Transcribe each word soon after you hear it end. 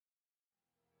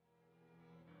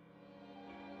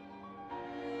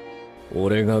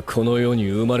俺がこの世に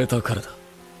生まれたからだ。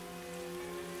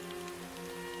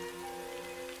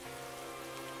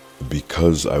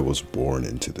Because I was born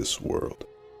into this world.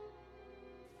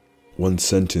 One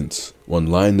sentence, one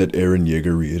line that Eren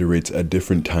Yeager reiterates at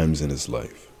different times in his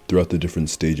life, throughout the different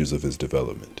stages of his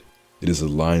development. It is a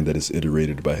line that is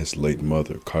iterated by his late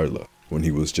mother, Carla, when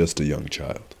he was just a young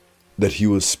child. That he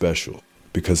was special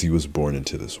because he was born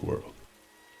into this world.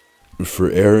 For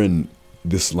Eren,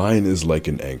 this line is like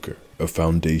an anchor, a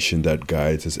foundation that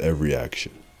guides his every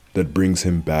action, that brings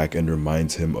him back and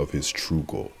reminds him of his true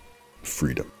goal,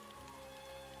 freedom.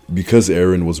 Because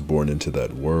Eren was born into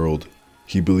that world,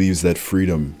 he believes that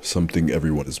freedom, something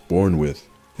everyone is born with,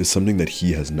 is something that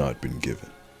he has not been given.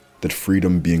 That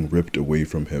freedom being ripped away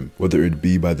from him, whether it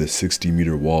be by the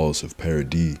 60-meter walls of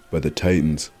Paradis, by the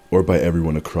Titans, or by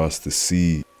everyone across the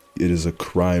sea, it is a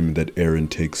crime that Eren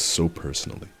takes so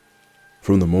personally.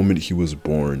 From the moment he was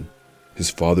born, his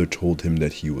father told him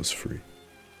that he was free.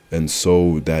 And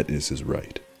so that is his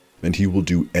right, and he will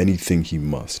do anything he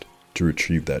must to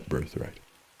retrieve that birthright.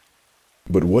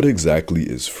 But what exactly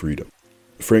is freedom?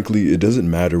 Frankly, it doesn't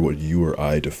matter what you or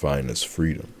I define as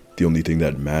freedom. The only thing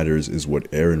that matters is what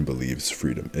Eren believes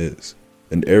freedom is.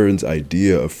 And Eren's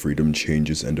idea of freedom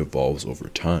changes and evolves over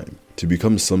time, to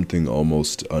become something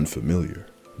almost unfamiliar.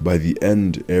 By the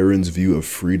end, Eren's view of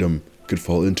freedom could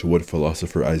fall into what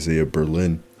philosopher Isaiah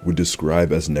Berlin would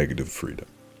describe as negative freedom.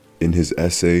 In his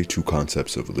essay, Two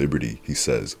Concepts of Liberty, he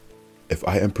says, "If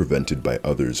I am prevented by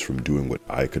others from doing what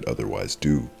I could otherwise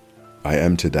do, I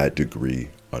am to that degree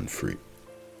unfree.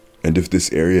 And if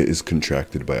this area is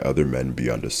contracted by other men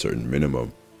beyond a certain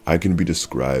minimum, I can be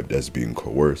described as being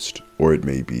coerced, or it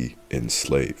may be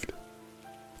enslaved."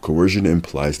 Coercion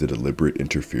implies the deliberate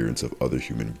interference of other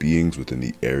human beings within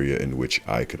the area in which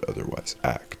I could otherwise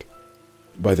act.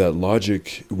 By that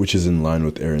logic, which is in line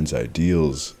with Eren's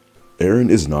ideals,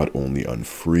 Eren is not only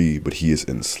unfree, but he is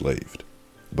enslaved.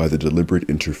 By the deliberate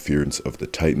interference of the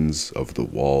Titans, of the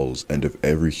walls, and of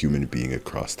every human being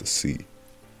across the sea.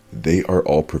 They are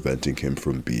all preventing him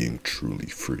from being truly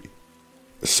free.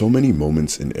 So many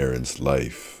moments in Eren's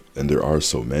life, and there are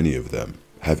so many of them,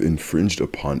 have infringed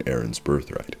upon Eren's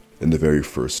birthright. And the very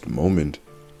first moment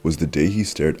was the day he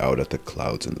stared out at the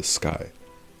clouds in the sky.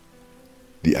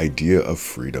 The idea of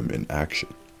freedom in action.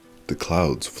 The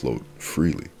clouds float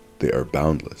freely. They are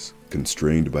boundless,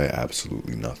 constrained by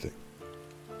absolutely nothing.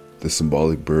 The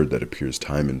symbolic bird that appears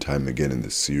time and time again in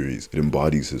this series, it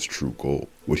embodies his true goal,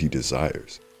 what he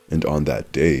desires. And on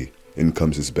that day, in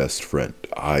comes his best friend,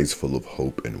 eyes full of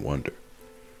hope and wonder,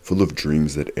 full of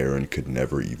dreams that Eren could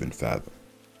never even fathom.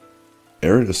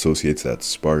 Eren associates that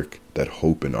spark, that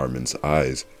hope in Armin's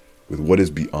eyes, with what is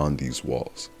beyond these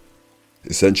walls.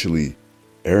 Essentially,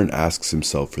 Eren asks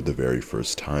himself for the very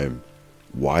first time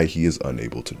why he is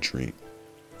unable to dream.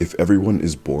 If everyone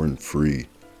is born free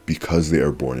because they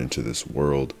are born into this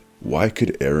world, why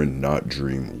could Eren not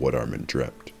dream what Armin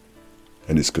dreamt?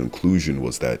 And his conclusion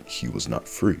was that he was not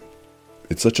free.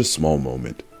 It's such a small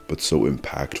moment, but so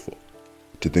impactful.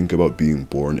 To think about being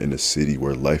born in a city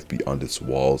where life beyond its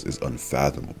walls is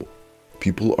unfathomable.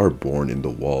 People are born in the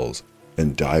walls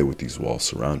and die with these walls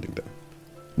surrounding them,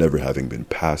 never having been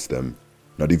past them,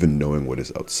 not even knowing what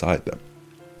is outside them,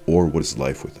 or what is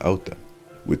life without them.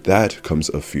 With that comes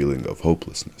a feeling of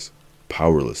hopelessness,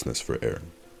 powerlessness for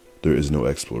Eren. There is no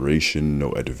exploration,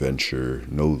 no adventure,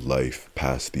 no life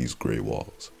past these gray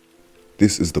walls.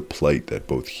 This is the plight that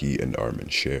both he and Armin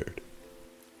shared.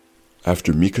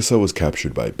 After Mikasa was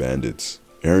captured by bandits,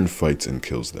 Eren fights and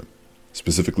kills them,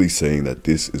 specifically saying that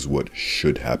this is what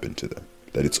should happen to them,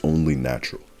 that it's only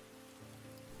natural.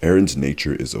 Eren's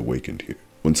nature is awakened here.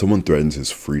 When someone threatens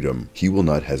his freedom, he will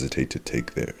not hesitate to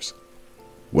take theirs.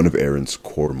 One of Eren's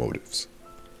core motives.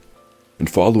 And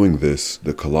following this,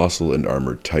 the colossal and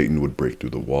armored Titan would break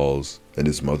through the walls, and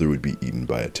his mother would be eaten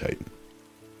by a Titan.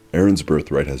 Eren's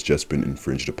birthright has just been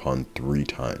infringed upon 3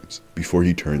 times, before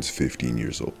he turns 15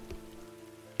 years old.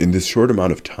 In this short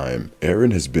amount of time,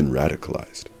 Eren has been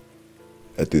radicalized.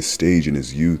 At this stage in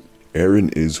his youth,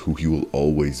 Eren is who he will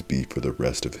always be for the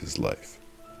rest of his life.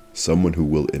 Someone who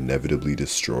will inevitably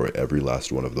destroy every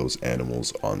last one of those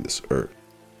animals on this earth.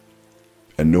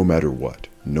 And no matter what,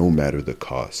 no matter the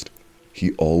cost,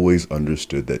 he always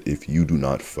understood that if you do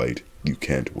not fight, you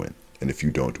can't win. And if you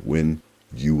don't win,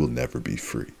 you will never be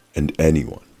free. And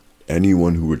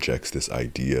anyone who rejects this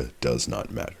idea does not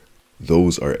matter.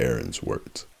 Those are Eren's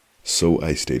words. So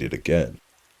I state it again.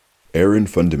 Eren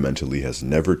fundamentally has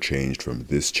never changed from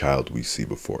this child we see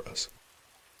before us.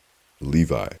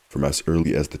 Levi, from as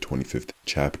early as the 25th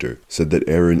chapter, said that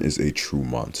Eren is a true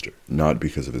monster, not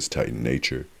because of his Titan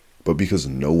nature, but because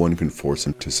no one can force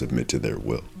him to submit to their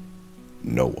will.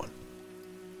 No one.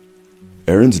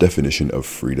 Eren's definition of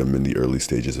freedom in the early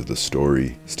stages of the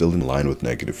story, still in line with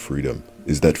negative freedom,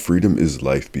 is that freedom is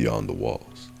life beyond the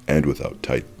walls, and without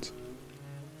titans.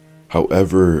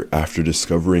 However, after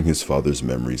discovering his father's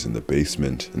memories in the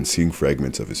basement and seeing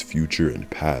fragments of his future and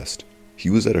past, he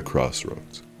was at a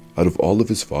crossroads. Out of all of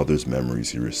his father's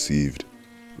memories he received,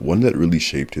 one that really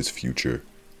shaped his future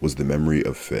was the memory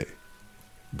of Faye,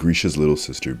 Grisha's little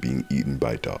sister being eaten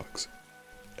by dogs.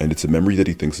 And it's a memory that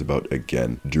he thinks about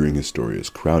again during Historia's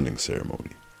crowning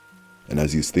ceremony. And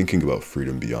as he's thinking about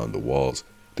freedom beyond the walls,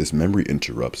 this memory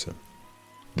interrupts him.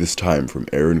 This time from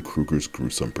Eren Kruger's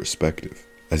gruesome perspective,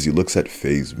 as he looks at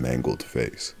Faye's mangled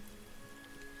face.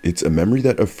 It's a memory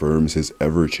that affirms his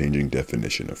ever-changing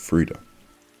definition of freedom.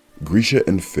 Grisha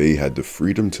and Faye had the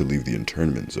freedom to leave the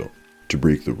internment zone, to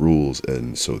break the rules,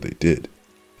 and so they did.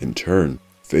 In turn,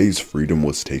 Faye's freedom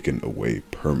was taken away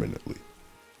permanently.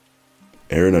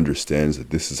 Eren understands that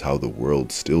this is how the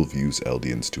world still views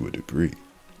Eldians to a degree.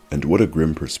 And what a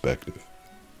grim perspective.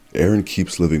 Eren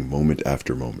keeps living moment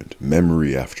after moment,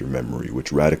 memory after memory,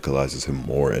 which radicalizes him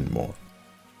more and more.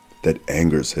 That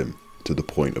angers him to the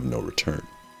point of no return.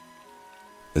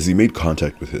 As he made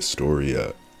contact with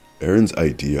Historia, Eren's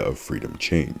idea of freedom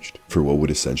changed for what would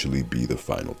essentially be the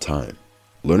final time.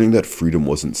 Learning that freedom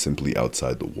wasn't simply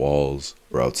outside the walls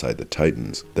or outside the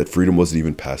Titans, that freedom wasn't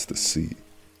even past the sea.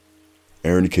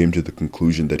 Eren came to the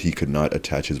conclusion that he could not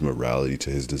attach his morality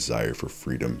to his desire for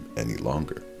freedom any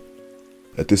longer.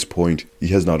 At this point, he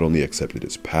has not only accepted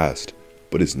his past,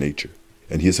 but his nature,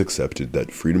 and he has accepted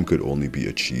that freedom could only be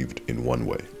achieved in one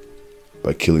way,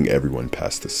 by killing everyone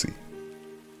past the sea.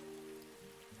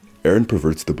 Eren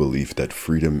perverts the belief that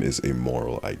freedom is a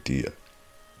moral idea.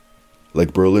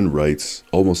 Like Berlin writes,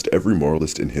 almost every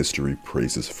moralist in history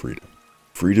praises freedom.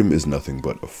 Freedom is nothing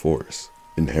but a force.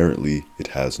 Inherently, it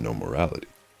has no morality.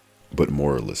 But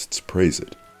moralists praise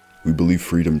it. We believe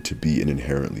freedom to be an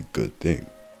inherently good thing.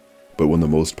 But when the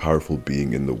most powerful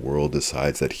being in the world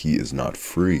decides that he is not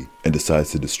free and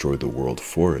decides to destroy the world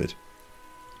for it,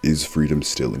 is freedom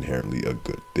still inherently a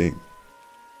good thing?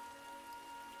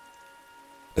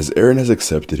 As Eren has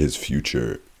accepted his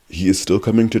future, he is still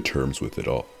coming to terms with it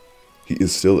all. He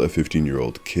is still a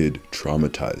 15-year-old kid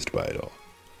traumatized by it all.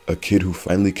 A kid who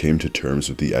finally came to terms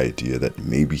with the idea that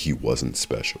maybe he wasn't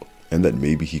special, and that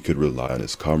maybe he could rely on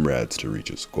his comrades to reach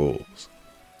his goals.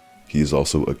 He is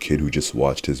also a kid who just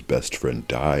watched his best friend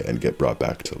die and get brought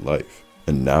back to life,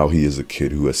 and now he is a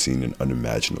kid who has seen an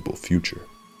unimaginable future.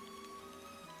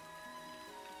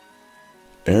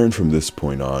 Eren from this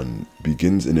point on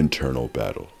begins an internal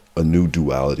battle, a new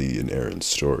duality in Eren's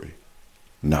story.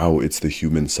 Now it's the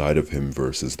human side of him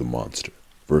versus the monster,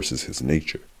 versus his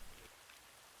nature.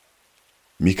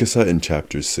 Mikasa in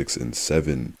chapters 6 and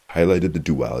 7 highlighted the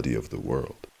duality of the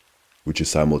world, which is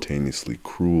simultaneously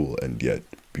cruel and yet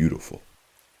beautiful.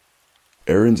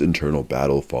 Eren's internal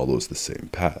battle follows the same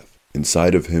path.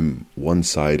 Inside of him, one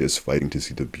side is fighting to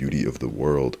see the beauty of the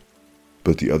world,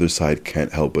 but the other side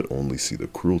can't help but only see the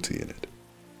cruelty in it.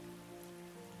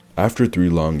 After 3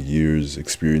 long years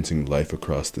experiencing life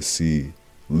across the sea,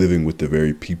 living with the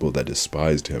very people that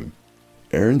despised him,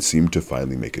 Eren seemed to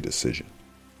finally make a decision.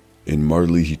 In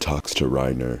Marley, he talks to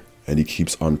Reiner, and he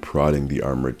keeps on prodding the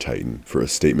Armored Titan for a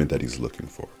statement that he's looking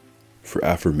for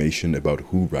affirmation about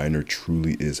who Reiner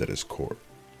truly is at his core,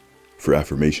 for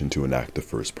affirmation to enact the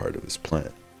first part of his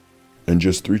plan. And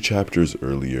just 3 chapters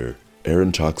earlier,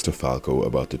 Eren talks to Falco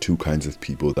about the 2 kinds of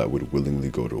people that would willingly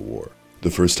go to war.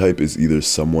 The first type is either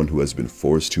someone who has been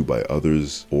forced to by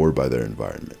others or by their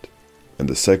environment. And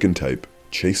the second type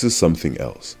chases something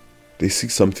else. They see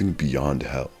something beyond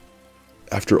hell.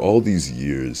 After all these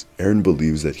years, Eren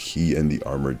believes that he and the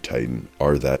Armored Titan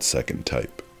are that second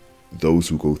type. Those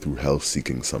who go through hell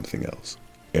seeking something else.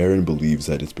 Eren believes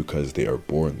that it's because they are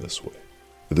born this way.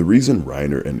 The reason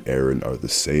Reiner and Eren are the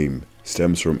same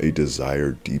stems from a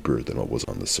desire deeper than what was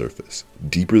on the surface,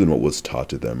 deeper than what was taught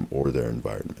to them or their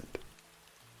environment.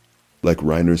 Like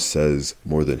Reiner says,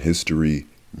 more than history,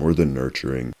 more than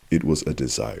nurturing, it was a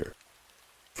desire.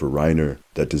 For Reiner,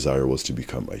 that desire was to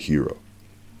become a hero,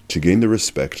 to gain the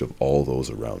respect of all those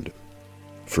around him.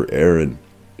 For Eren,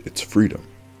 it's freedom.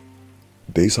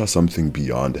 They saw something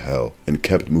beyond hell and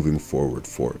kept moving forward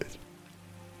for it.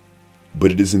 But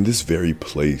it is in this very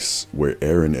place where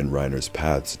Eren and Reiner's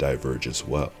paths diverge as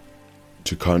well.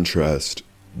 To contrast,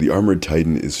 the Armored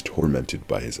Titan is tormented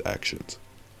by his actions,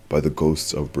 by the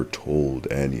ghosts of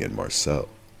Bertold, Annie, and Marcel,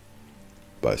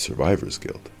 by Survivor's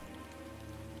Guild.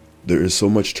 There is so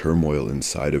much turmoil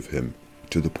inside of him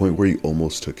to the point where he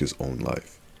almost took his own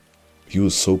life. He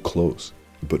was so close.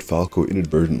 But Falco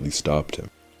inadvertently stopped him.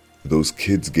 Those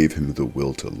kids gave him the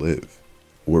will to live.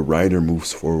 Where Reiner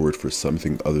moves forward for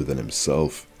something other than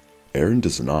himself, Eren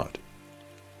does not.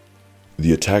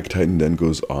 The Attack Titan then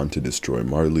goes on to destroy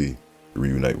Marley,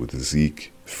 reunite with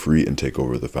Zeke, free and take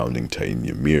over the founding Titan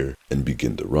Ymir, and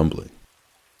begin the rumbling.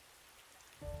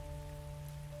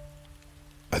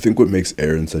 I think what makes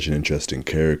Eren such an interesting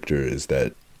character is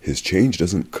that his change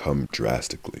doesn't come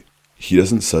drastically. He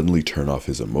doesn't suddenly turn off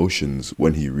his emotions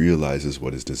when he realizes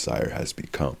what his desire has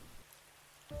become.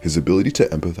 His ability to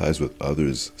empathize with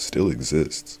others still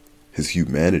exists. His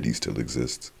humanity still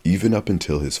exists, even up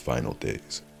until his final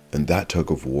days. And that tug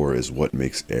of war is what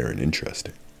makes Eren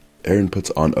interesting. Eren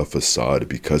puts on a facade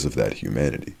because of that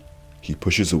humanity. He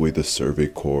pushes away the Survey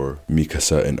Corps,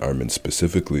 Mikasa and Armin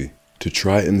specifically, to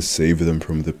try and save them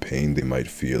from the pain they might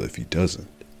feel if he doesn't.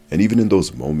 And even in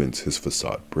those moments, his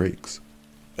facade breaks.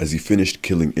 As he finished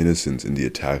killing innocents in the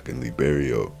attack in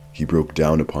Liberio, he broke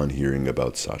down upon hearing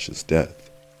about Sasha's death.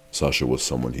 Sasha was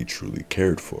someone he truly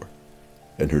cared for,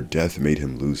 and her death made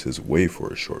him lose his way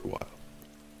for a short while.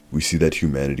 We see that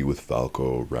humanity with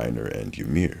Falco, Reiner, and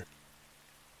Ymir.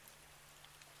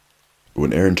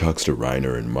 When Eren talks to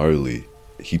Reiner and Marley,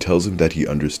 he tells him that he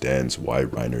understands why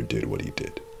Reiner did what he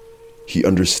did. He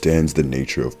understands the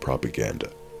nature of propaganda,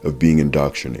 of being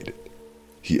indoctrinated.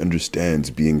 He understands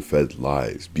being fed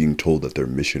lies, being told that their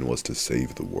mission was to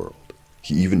save the world.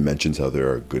 He even mentions how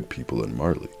there are good people in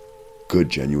Marley. Good,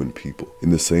 genuine people, in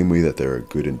the same way that there are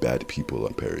good and bad people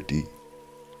on Paradis.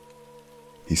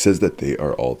 He says that they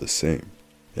are all the same,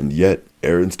 and yet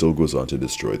Eren still goes on to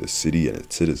destroy the city and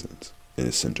its citizens,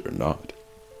 innocent or not.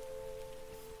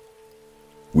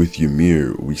 With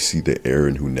Ymir, we see the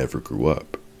Eren who never grew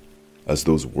up, as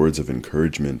those words of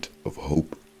encouragement, of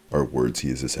hope, are words he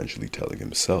is essentially telling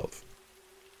himself.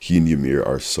 He and Ymir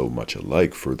are so much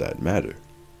alike for that matter.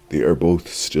 They are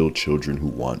both still children who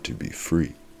want to be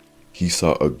free. He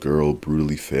saw a girl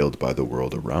brutally failed by the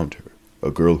world around her, a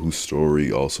girl whose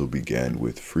story also began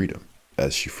with freedom,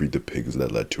 as she freed the pigs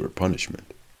that led to her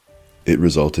punishment. It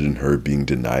resulted in her being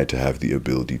denied to have the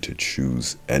ability to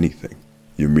choose anything.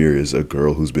 Ymir is a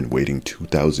girl who's been waiting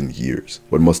 2,000 years,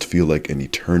 what must feel like an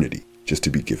eternity, just to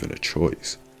be given a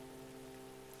choice.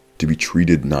 To be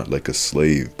treated not like a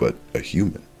slave, but a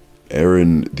human.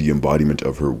 Eren, the embodiment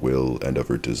of her will and of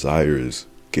her desires,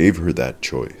 gave her that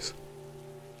choice.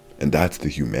 And that's the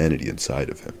humanity inside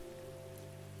of him.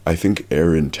 I think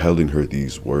Eren telling her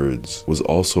these words was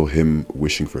also him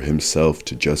wishing for himself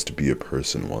to just be a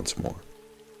person once more.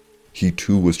 He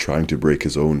too was trying to break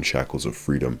his own shackles of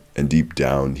freedom, and deep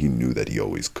down he knew that he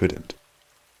always couldn't.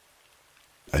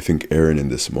 I think Eren in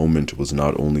this moment was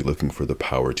not only looking for the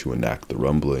power to enact the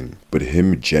rumbling, but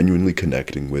him genuinely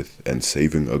connecting with and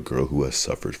saving a girl who has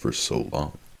suffered for so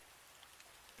long.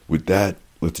 With that,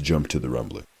 let's jump to the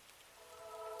rumbling.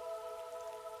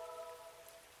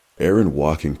 Eren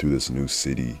walking through this new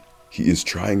city, he is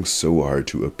trying so hard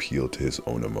to appeal to his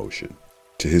own emotion,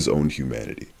 to his own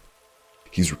humanity.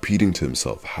 He's repeating to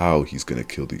himself how he's going to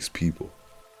kill these people,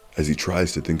 as he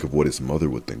tries to think of what his mother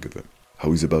would think of him,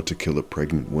 how he's about to kill a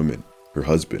pregnant woman, her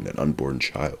husband, and unborn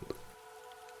child.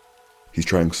 He's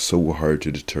trying so hard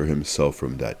to deter himself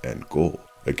from that end goal.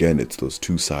 Again, it's those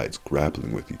two sides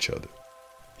grappling with each other.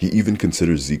 He even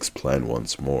considers Zeke's plan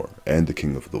once more, and the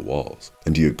King of the Walls,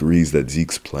 and he agrees that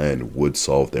Zeke's plan would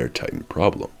solve their Titan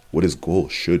problem, what his goal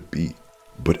should be.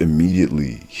 But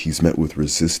immediately, he's met with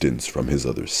resistance from his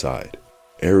other side.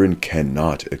 Eren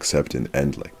cannot accept an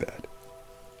end like that,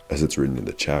 as it's written in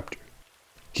the chapter.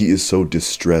 He is so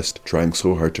distressed, trying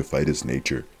so hard to fight his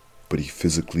nature, but he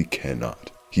physically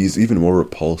cannot. He is even more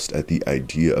repulsed at the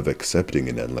idea of accepting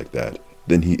an end like that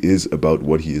than he is about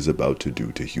what he is about to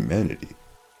do to humanity.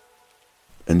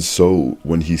 And so,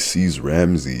 when he sees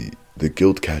Ramsay, the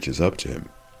guilt catches up to him,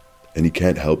 and he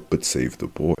can't help but save the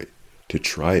boy, to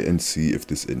try and see if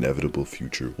this inevitable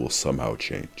future will somehow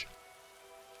change.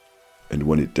 And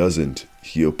when it doesn't,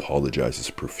 he apologizes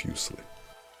profusely.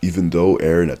 Even though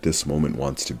Eren at this moment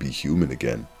wants to be human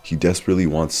again, he desperately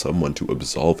wants someone to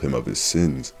absolve him of his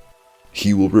sins.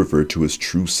 He will revert to his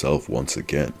true self once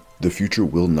again. The future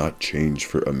will not change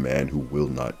for a man who will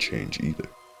not change either.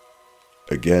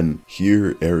 Again,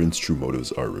 here Eren's true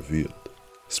motives are revealed,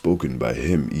 spoken by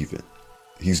him even.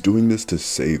 He's doing this to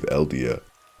save Eldia,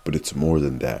 but it's more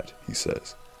than that, he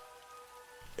says.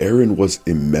 Eren was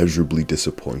immeasurably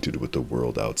disappointed with the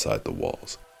world outside the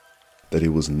walls, that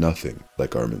it was nothing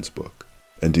like Armin's book.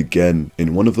 And again,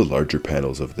 in one of the larger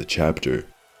panels of the chapter,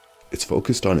 it's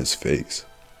focused on his face,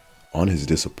 on his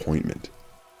disappointment.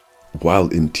 While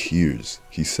in tears,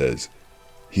 he says,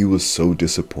 He was so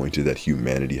disappointed that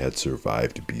humanity had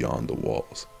survived beyond the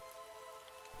walls.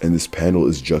 And this panel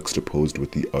is juxtaposed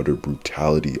with the utter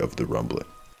brutality of the rumbling,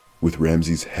 with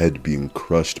Ramses' head being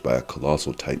crushed by a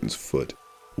colossal titan's foot,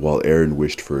 while Eren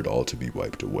wished for it all to be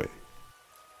wiped away.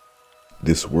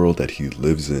 This world that he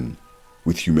lives in,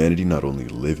 with humanity not only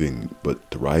living but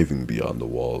thriving beyond the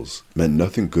walls, meant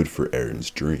nothing good for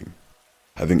Eren's dream.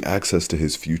 Having access to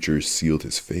his future sealed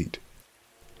his fate.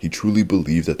 He truly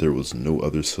believed that there was no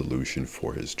other solution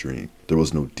for his dream. There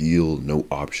was no deal, no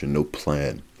option, no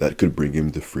plan that could bring him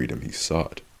the freedom he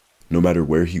sought. No matter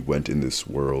where he went in this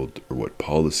world, or what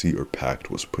policy or pact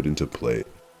was put into play,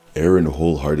 Eren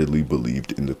wholeheartedly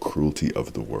believed in the cruelty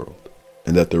of the world,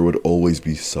 and that there would always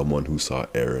be someone who saw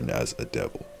Eren as a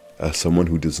devil, as someone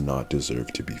who does not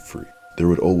deserve to be free. There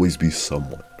would always be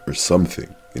someone, or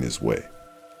something, in his way.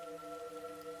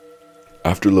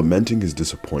 After lamenting his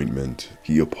disappointment,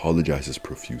 he apologizes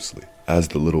profusely, as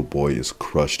the little boy is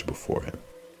crushed before him.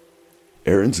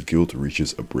 Eren's guilt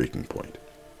reaches a breaking point,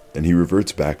 and he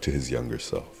reverts back to his younger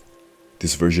self.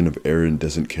 This version of Eren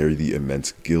doesn't carry the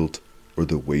immense guilt or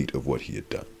the weight of what he had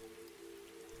done.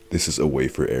 This is a way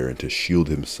for Eren to shield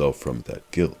himself from that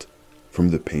guilt, from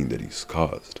the pain that he's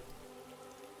caused.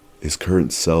 His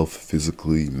current self,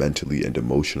 physically, mentally, and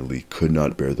emotionally, could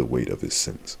not bear the weight of his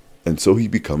sins. And so he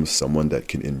becomes someone that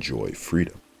can enjoy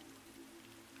freedom.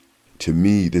 To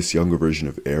me, this younger version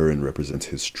of Eren represents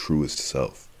his truest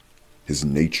self, his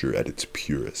nature at its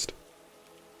purest.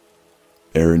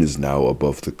 Eren is now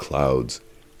above the clouds.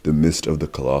 The mist of the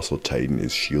colossal titan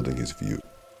is shielding his view.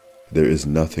 There is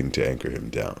nothing to anchor him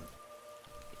down.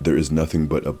 There is nothing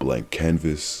but a blank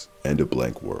canvas and a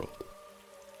blank world.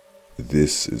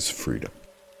 This is freedom.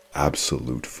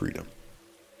 Absolute freedom.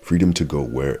 Freedom to go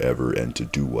wherever and to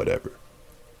do whatever,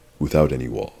 without any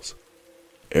walls.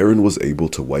 Eren was able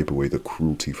to wipe away the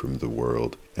cruelty from the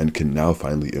world and can now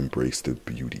finally embrace the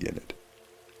beauty in it.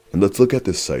 And let's look at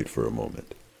this sight for a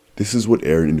moment. This is what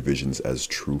Eren envisions as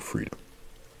true freedom.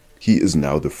 He is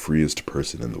now the freest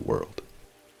person in the world.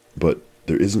 But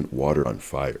there isn't water on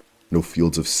fire, no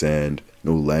fields of sand,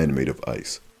 no land made of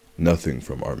ice, nothing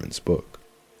from Armin's book.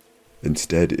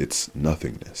 Instead, it's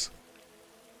nothingness.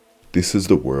 This is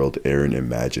the world Eren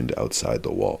imagined outside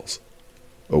the walls.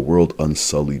 A world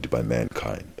unsullied by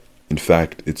mankind. In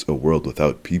fact, it's a world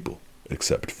without people,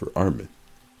 except for Armin.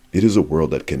 It is a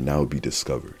world that can now be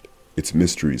discovered. Its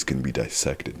mysteries can be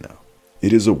dissected now.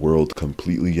 It is a world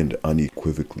completely and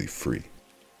unequivocally free.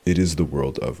 It is the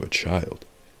world of a child.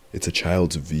 It's a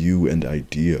child's view and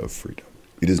idea of freedom.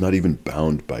 It is not even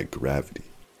bound by gravity.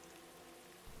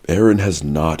 Eren has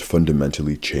not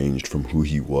fundamentally changed from who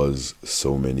he was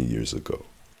so many years ago.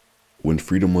 When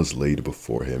freedom was laid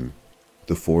before him,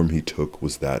 the form he took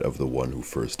was that of the one who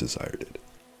first desired it.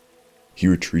 He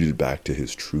retreated back to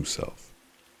his true self.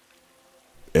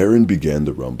 Eren began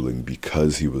the rumbling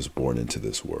because he was born into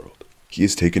this world. He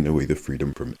has taken away the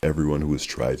freedom from everyone who has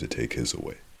tried to take his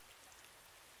away.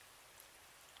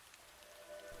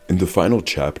 In the final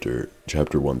chapter,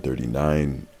 chapter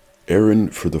 139,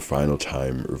 Eren, for the final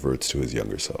time, reverts to his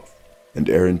younger self, and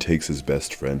Eren takes his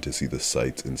best friend to see the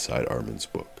sights inside Armin's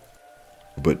book.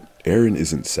 But Eren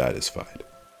isn't satisfied.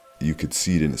 You could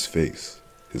see it in his face,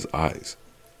 his eyes.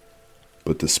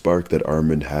 But the spark that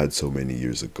Armin had so many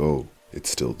years ago, it's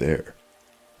still there.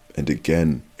 And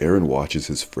again, Eren watches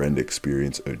his friend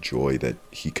experience a joy that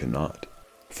he cannot.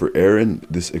 For Eren,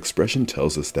 this expression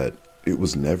tells us that it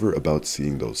was never about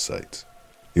seeing those sights.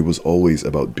 It was always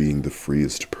about being the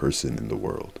freest person in the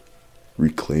world,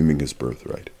 reclaiming his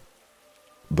birthright.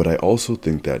 But I also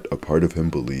think that a part of him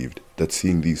believed that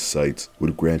seeing these sights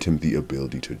would grant him the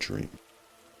ability to dream,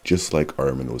 just like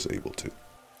Armin was able to.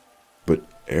 But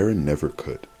Eren never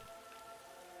could.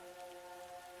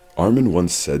 Armin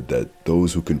once said that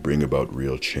those who can bring about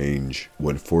real change,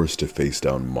 when forced to face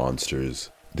down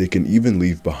monsters, they can even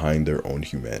leave behind their own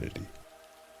humanity.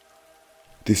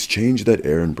 This change that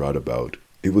Eren brought about,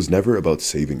 it was never about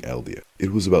saving Eldia.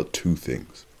 It was about two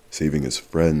things: saving his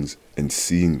friends and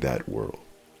seeing that world.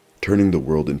 Turning the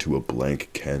world into a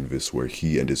blank canvas where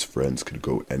he and his friends could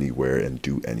go anywhere and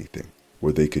do anything,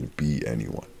 where they could be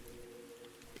anyone.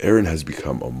 Eren has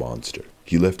become a monster.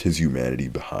 He left his humanity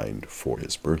behind for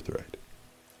his birthright.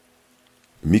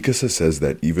 Mikasa says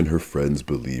that even her friends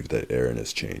believe that Eren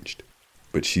has changed,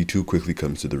 but she too quickly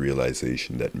comes to the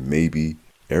realization that maybe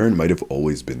Eren might have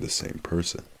always been the same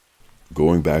person.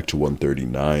 Going back to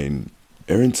 139,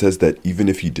 Eren says that even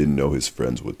if he didn't know his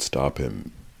friends would stop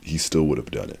him, he still would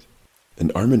have done it.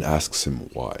 And Armin asks him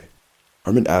why.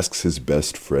 Armin asks his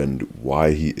best friend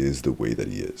why he is the way that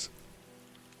he is.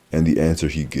 And the answer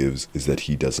he gives is that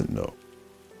he doesn't know.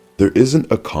 There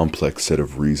isn't a complex set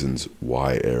of reasons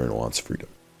why Eren wants freedom.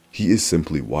 He is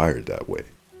simply wired that way.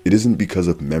 It isn't because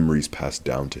of memories passed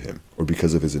down to him, or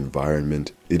because of his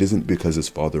environment. It isn't because his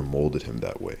father molded him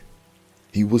that way.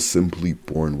 He was simply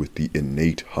born with the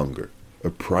innate hunger,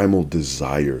 a primal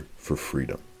desire for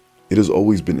freedom. It has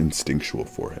always been instinctual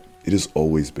for him. It has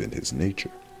always been his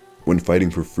nature. When fighting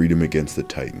for freedom against the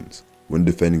Titans, when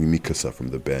defending Mikasa from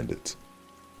the bandits,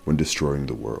 when destroying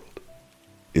the world.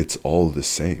 It's all the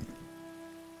same.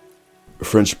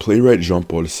 French playwright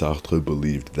Jean-Paul Sartre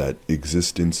believed that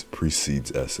existence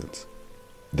precedes essence,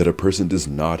 that a person does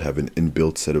not have an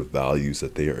inbuilt set of values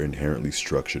that they are inherently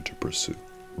structured to pursue.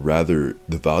 Rather,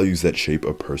 the values that shape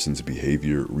a person's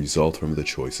behavior result from the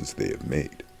choices they have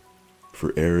made.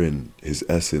 For Eren, his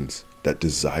essence, that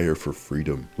desire for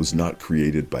freedom, was not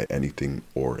created by anything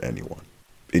or anyone.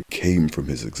 It came from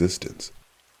his existence.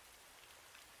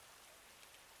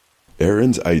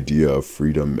 Eren's idea of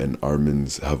freedom and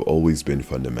Armin's have always been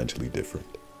fundamentally different.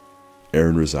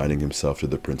 Eren resigning himself to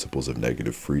the principles of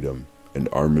negative freedom, and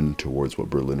Armin towards what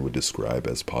Berlin would describe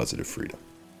as positive freedom.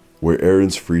 Where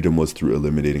Eren's freedom was through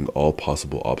eliminating all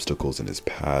possible obstacles in his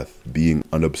path, being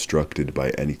unobstructed by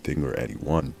anything or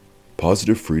anyone,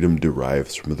 positive freedom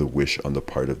derives from the wish on the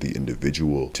part of the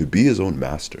individual to be his own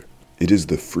master. It is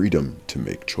the freedom to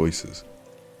make choices.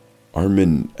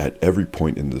 Armin, at every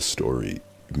point in the story,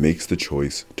 makes the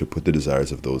choice to put the desires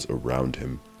of those around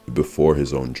him before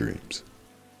his own dreams.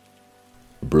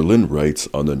 Berlin writes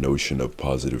on the notion of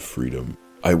positive freedom,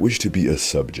 "I wish to be a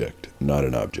subject, not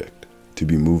an object, to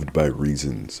be moved by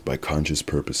reasons, by conscious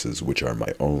purposes which are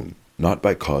my own, not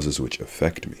by causes which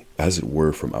affect me, as it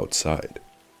were from outside.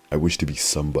 I wish to be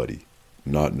somebody,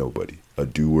 not nobody, a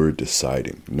doer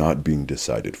deciding, not being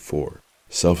decided for,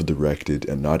 self-directed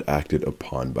and not acted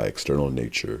upon by external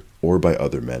nature or by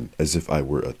other men as if I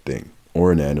were a thing,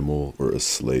 or an animal or a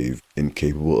slave,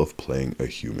 incapable of playing a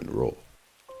human role."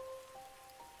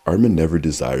 Armin never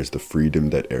desires the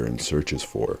freedom that Eren searches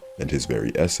for, and his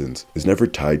very essence is never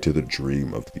tied to the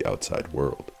dream of the outside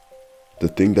world. The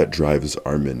thing that drives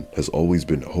Armin has always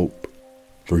been hope,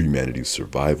 for humanity's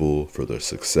survival, for their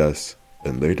success,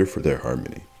 and later for their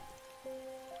harmony.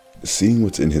 Seeing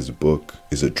what's in his book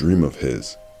is a dream of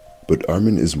his, but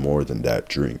Armin is more than that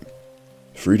dream.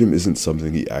 Freedom isn't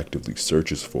something he actively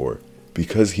searches for,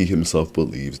 because he himself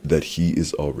believes that he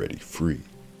is already free.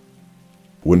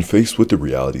 When faced with the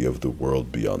reality of the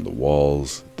world beyond the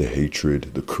walls, the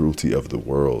hatred, the cruelty of the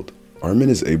world, Armin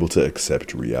is able to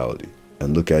accept reality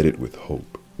and look at it with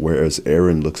hope, whereas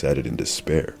Eren looks at it in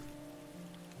despair.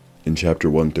 In chapter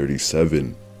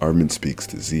 137, Armin speaks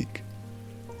to Zeke.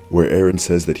 Where Eren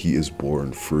says that he is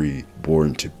born free,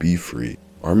 born to be free,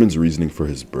 Armin's reasoning for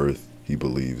his birth, he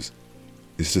believes,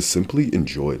 is to simply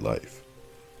enjoy life,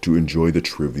 to enjoy the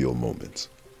trivial moments,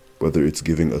 whether it's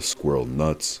giving a squirrel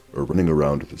nuts or running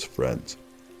around with his friends.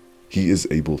 He is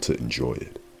able to enjoy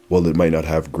it. While it might not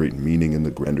have great meaning in the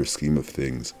grander scheme of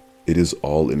things, it is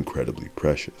all incredibly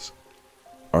precious.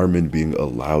 Armin being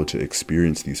allowed to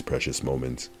experience these precious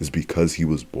moments is because he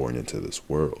was born into this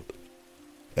world.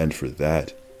 And for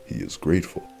that, he is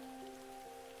grateful.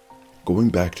 Going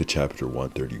back to chapter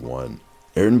 131,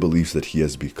 Eren believes that he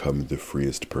has become the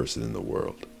freest person in the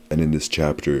world. And in this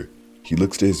chapter, he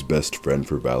looks to his best friend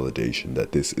for validation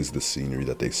that this is the scenery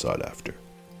that they sought after.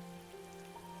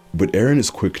 But Eren is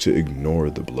quick to ignore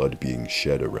the blood being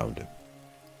shed around him,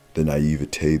 the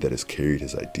naivete that has carried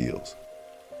his ideals.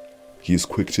 He is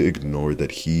quick to ignore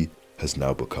that he has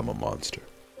now become a monster.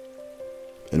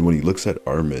 And when he looks at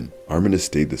Armin, Armin has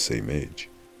stayed the same age.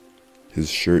 His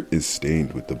shirt is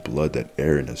stained with the blood that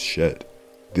Eren has shed.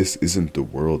 This isn't the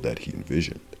world that he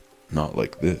envisioned. Not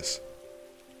like this.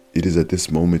 It is at this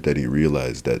moment that he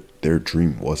realized that their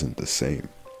dream wasn't the same.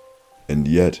 And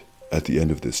yet, at the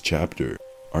end of this chapter,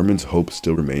 Armin's hope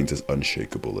still remains as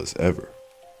unshakable as ever,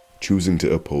 choosing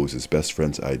to oppose his best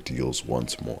friend's ideals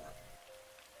once more.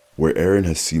 Where Eren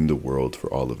has seen the world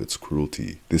for all of its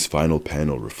cruelty, this final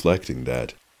panel reflecting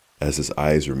that, as his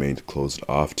eyes remained closed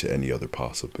off to any other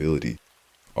possibility,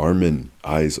 Armin,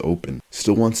 eyes open,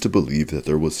 still wants to believe that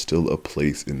there was still a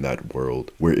place in that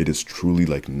world where it is truly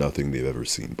like nothing they've ever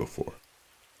seen before.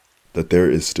 That there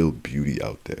is still beauty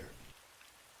out there.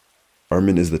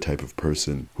 Armin is the type of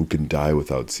person who can die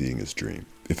without seeing his dream,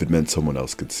 if it meant someone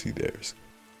else could see theirs.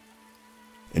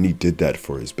 And he did that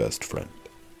for his best friend.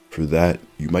 For that,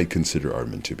 you might consider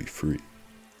Armin to be free.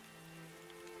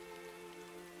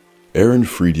 Eren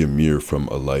freed Ymir from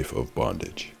a life of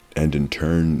bondage, and in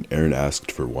turn, Eren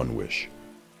asked for one wish.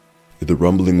 The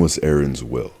rumbling was Eren's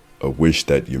will, a wish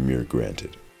that Ymir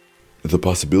granted. The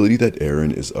possibility that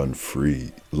Eren is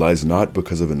unfree lies not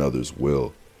because of another's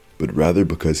will, but rather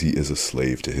because he is a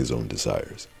slave to his own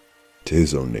desires, to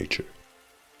his own nature.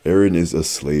 Eren is a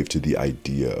slave to the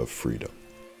idea of freedom.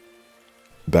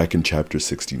 Back in chapter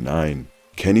 69,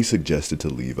 Kenny suggested to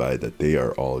Levi that they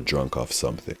are all drunk off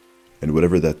something, and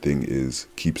whatever that thing is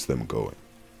keeps them going.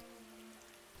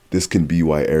 This can be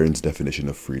why Eren's definition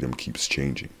of freedom keeps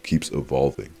changing, keeps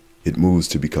evolving. It moves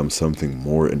to become something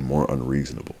more and more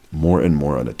unreasonable, more and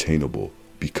more unattainable,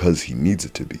 because he needs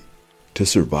it to be. To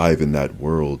survive in that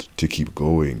world, to keep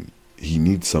going, he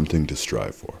needs something to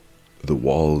strive for. The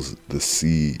walls, the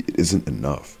sea, it isn't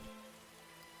enough.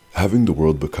 Having the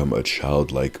world become a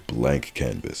childlike blank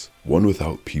canvas, one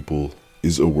without people,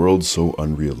 is a world so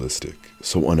unrealistic,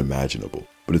 so unimaginable,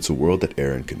 but it's a world that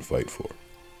Eren can fight for.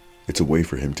 It's a way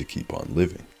for him to keep on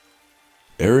living.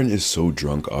 Eren is so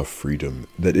drunk off freedom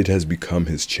that it has become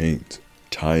his chains,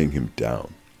 tying him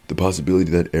down. The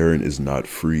possibility that Eren is not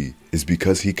free is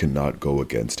because he cannot go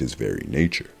against his very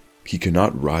nature. He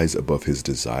cannot rise above his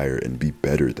desire and be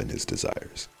better than his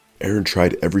desires. Eren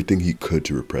tried everything he could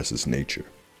to repress his nature,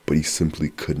 but he simply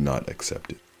could not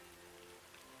accept it.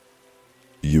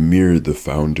 Ymir, the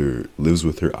founder, lives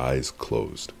with her eyes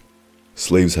closed.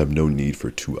 Slaves have no need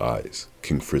for two eyes,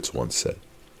 King Fritz once said.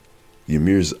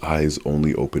 Ymir's eyes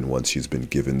only open once she's been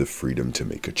given the freedom to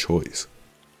make a choice.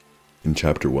 In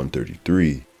chapter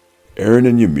 133, Eren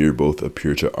and Ymir both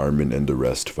appear to Armin and the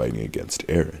rest fighting against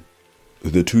Eren.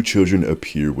 The two children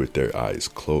appear with their eyes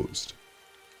closed.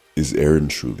 Is Eren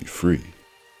truly free?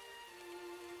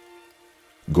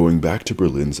 Going back to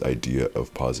Berlin's idea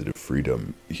of positive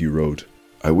freedom, he wrote,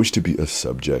 "I wish to be a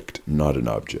subject, not an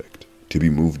object, to be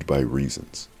moved by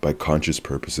reasons, by conscious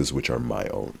purposes which are my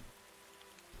own."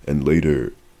 And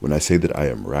later, when I say that I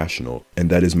am rational, and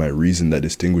that is my reason that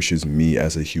distinguishes me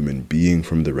as a human being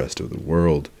from the rest of the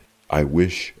world, I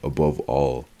wish, above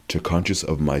all, to conscious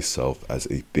of myself as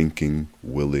a thinking,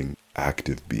 willing,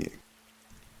 active being.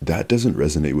 That doesn't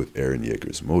resonate with Eren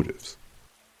Yeager's motives.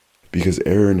 Because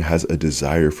Eren has a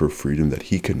desire for freedom that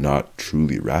he cannot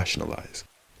truly rationalize.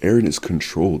 Eren is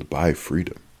controlled by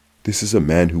freedom. This is a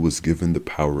man who was given the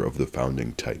power of the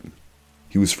founding Titan.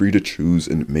 He was free to choose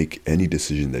and make any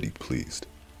decision that he pleased.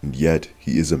 And yet,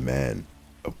 he is a man,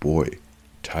 a boy,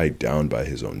 tied down by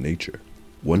his own nature.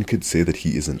 One could say that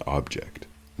he is an object,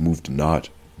 moved not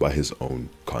by his own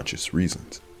conscious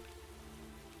reasons.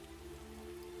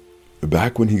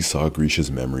 Back when he saw Grisha's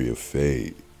memory of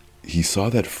Faye, he saw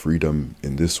that freedom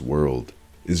in this world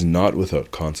is not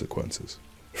without consequences.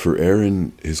 For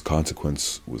Eren, his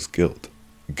consequence was guilt.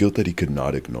 Guilt that he could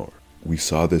not ignore. We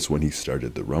saw this when he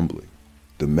started the rumbling,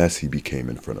 the mess he became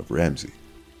in front of Ramsay.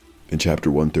 In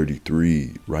chapter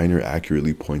 133, Reiner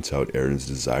accurately points out Eren's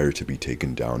desire to be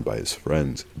taken down by his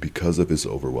friends because of his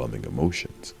overwhelming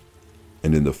emotions.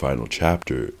 And in the final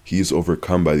chapter, he is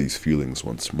overcome by these feelings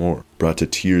once more, brought to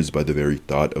tears by the very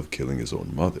thought of killing his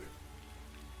own mother.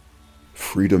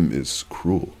 Freedom is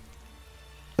cruel.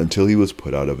 Until he was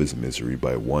put out of his misery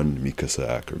by one Mikasa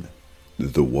Ackerman,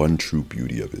 the one true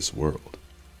beauty of his world.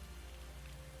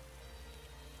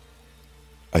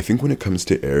 I think when it comes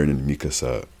to Eren and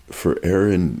Mikasa, for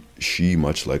Eren, she,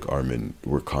 much like Armin,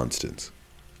 were constants.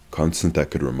 Constant that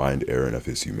could remind Eren of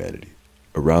his humanity.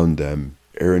 Around them,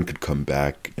 Eren could come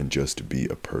back and just be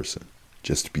a person,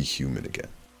 just be human again.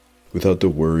 Without the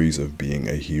worries of being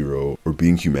a hero or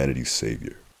being humanity's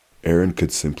savior. Eren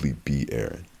could simply be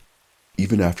Eren.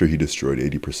 Even after he destroyed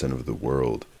 80% of the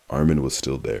world, Armin was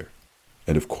still there.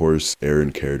 And of course,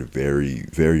 Eren cared very,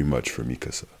 very much for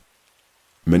Mikasa.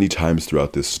 Many times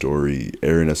throughout this story,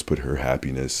 Eren has put her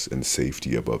happiness and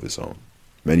safety above his own.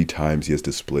 Many times he has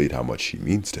displayed how much she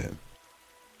means to him.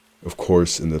 Of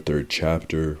course, in the third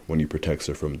chapter, when he protects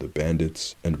her from the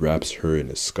bandits and wraps her in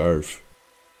his scarf.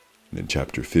 And in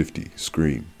chapter 50,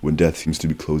 Scream, when death seems to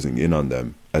be closing in on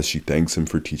them, as she thanks him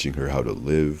for teaching her how to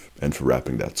live and for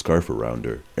wrapping that scarf around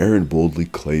her, Eren boldly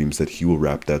claims that he will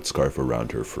wrap that scarf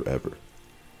around her forever.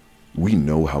 We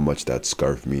know how much that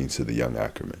scarf means to the young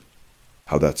Ackerman.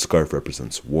 How that scarf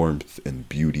represents warmth and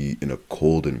beauty in a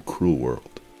cold and cruel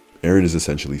world. Eren is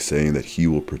essentially saying that he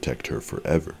will protect her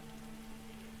forever.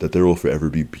 That there will forever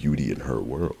be beauty in her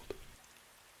world.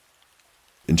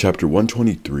 In chapter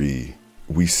 123,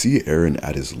 we see Eren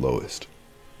at his lowest,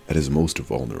 at his most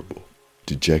vulnerable,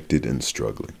 dejected and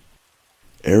struggling.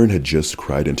 Eren had just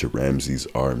cried into Ramsay's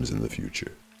arms in the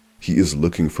future. He is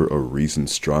looking for a reason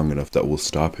strong enough that will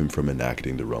stop him from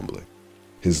enacting the rumbling.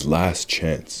 His last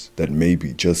chance that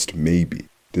maybe, just maybe,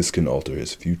 this can alter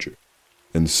his future.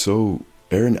 And so,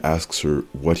 Eren asks her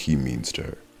what he means to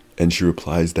her, and she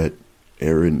replies that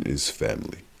Eren is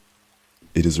family.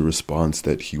 It is a response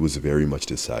that he was very much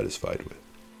dissatisfied with.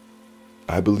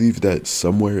 I believe that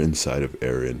somewhere inside of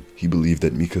Eren, he believed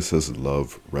that Mikasa's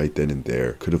love right then and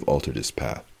there could have altered his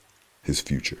path, his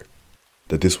future.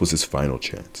 That this was his final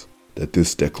chance. That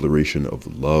this declaration of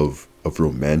love, of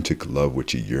romantic love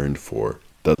which he yearned for,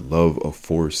 that love of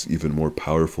force even more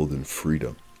powerful than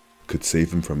freedom, could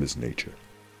save him from his nature.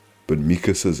 But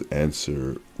Mikasa's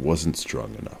answer wasn't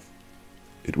strong enough.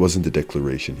 It wasn't the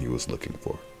declaration he was looking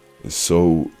for.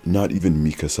 So, not even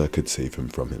Mikasa could save him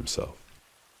from himself.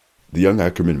 The young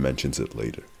Ackerman mentions it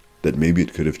later, that maybe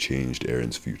it could have changed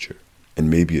Eren's future. And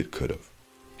maybe it could have.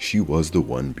 She was the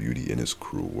one beauty in his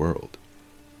cruel world.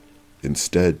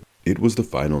 Instead, it was the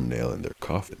final nail in their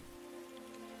coffin.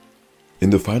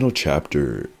 In the final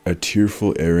chapter, a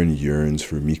tearful Eren yearns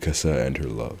for Mikasa and her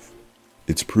love.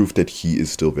 It's proof that he is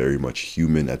still very much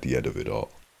human at the end of it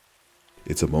all.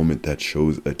 It's a moment that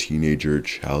shows a teenager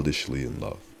childishly in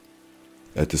love.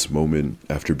 At this moment,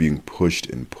 after being pushed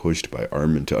and pushed by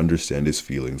Armin to understand his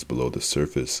feelings below the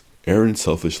surface, Eren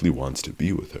selfishly wants to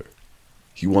be with her.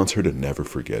 He wants her to never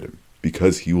forget him,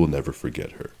 because he will never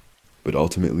forget her. But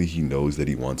ultimately he knows that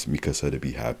he wants Mikasa to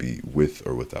be happy with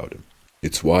or without him.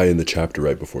 It's why in the chapter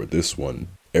right before this one,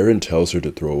 Eren tells her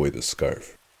to throw away the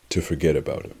scarf, to forget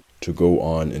about him, to go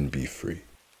on and be free.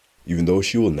 Even though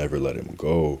she will never let him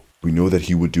go, we know that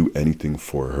he would do anything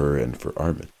for her and for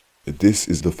Armin. This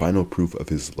is the final proof of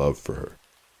his love for her,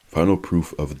 final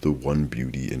proof of the one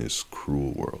beauty in his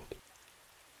cruel world.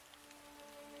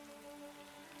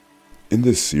 In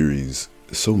this series,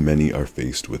 so many are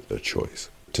faced with a choice,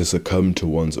 to succumb to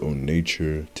one's own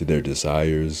nature, to their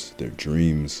desires, their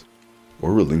dreams,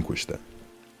 or relinquish them.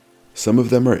 Some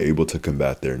of them are able to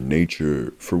combat their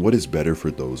nature for what is better for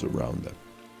those around them.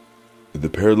 The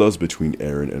parallels between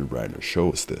Eren and Reiner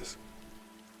show us this.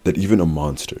 That even a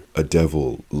monster, a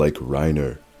devil like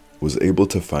Reiner, was able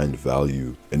to find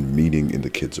value and meaning in the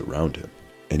kids around him,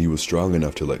 and he was strong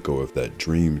enough to let go of that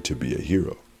dream to be a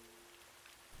hero.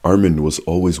 Armin was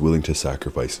always willing to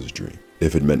sacrifice his dream,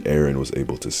 if it meant Eren was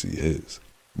able to see his.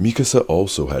 Mikasa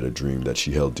also had a dream that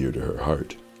she held dear to her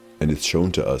heart, and it's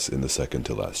shown to us in the second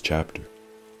to last chapter.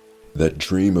 That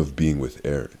dream of being with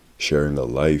Eren, sharing a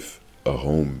life, a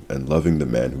home, and loving the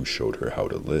man who showed her how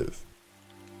to live.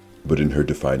 But in her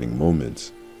defining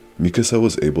moments, Mikasa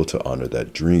was able to honor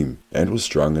that dream and was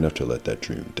strong enough to let that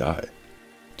dream die,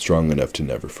 strong enough to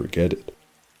never forget it.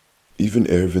 Even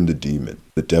Erwin the demon,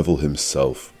 the devil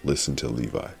himself, listened to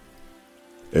Levi.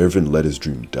 Erwin let his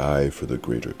dream die for the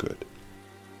greater good.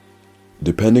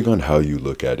 Depending on how you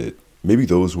look at it, maybe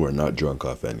those who are not drunk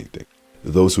off anything,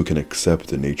 those who can accept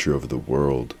the nature of the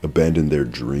world, abandon their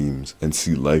dreams, and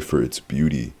see life for its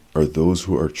beauty, are those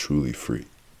who are truly free.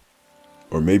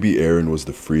 Or maybe Eren was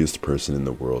the freest person in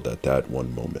the world at that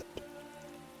one moment.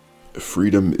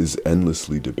 Freedom is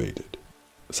endlessly debated.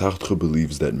 Sartre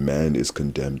believes that man is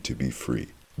condemned to be free,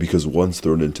 because once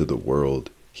thrown into the world,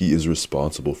 he is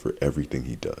responsible for everything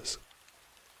he does.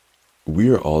 We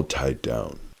are all tied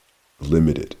down,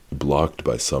 limited, blocked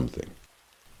by something.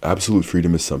 Absolute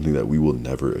freedom is something that we will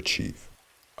never achieve.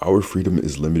 Our freedom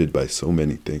is limited by so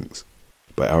many things,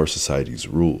 by our society's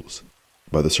rules,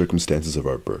 by the circumstances of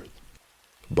our birth,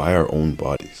 by our own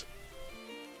bodies.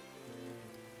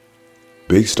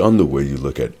 Based on the way you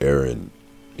look at Eren,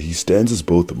 he stands as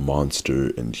both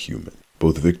monster and human,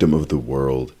 both victim of the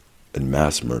world and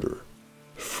mass murderer,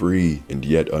 free and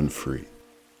yet unfree.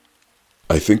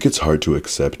 I think it's hard to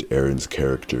accept Eren's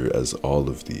character as all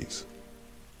of these,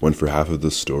 when for half of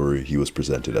the story he was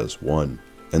presented as one,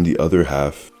 and the other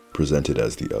half presented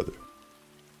as the other.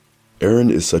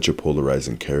 Eren is such a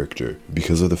polarizing character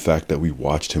because of the fact that we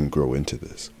watched him grow into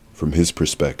this, from his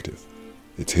perspective.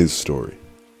 It's his story.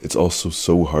 It's also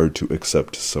so hard to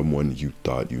accept someone you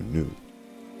thought you knew.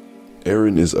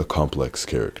 Eren is a complex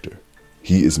character.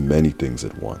 He is many things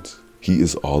at once. He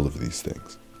is all of these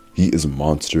things. He is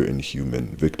monster and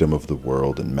human, victim of the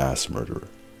world and mass murderer,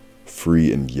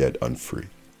 free and yet unfree.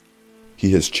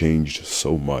 He has changed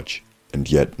so much, and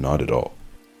yet not at all.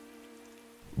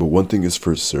 But one thing is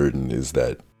for certain is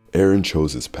that Eren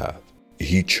chose his path.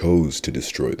 He chose to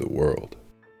destroy the world.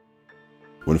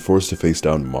 When forced to face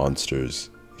down monsters,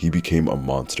 he became a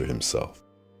monster himself.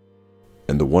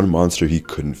 And the one monster he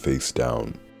couldn't face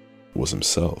down was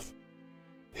himself,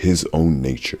 his own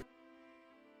nature.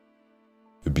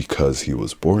 Because he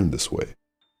was born this way.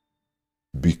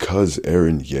 Because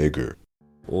Eren Yeager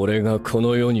俺がこ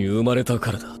の世に生まれた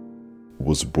からだ。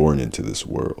 was born into this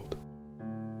world.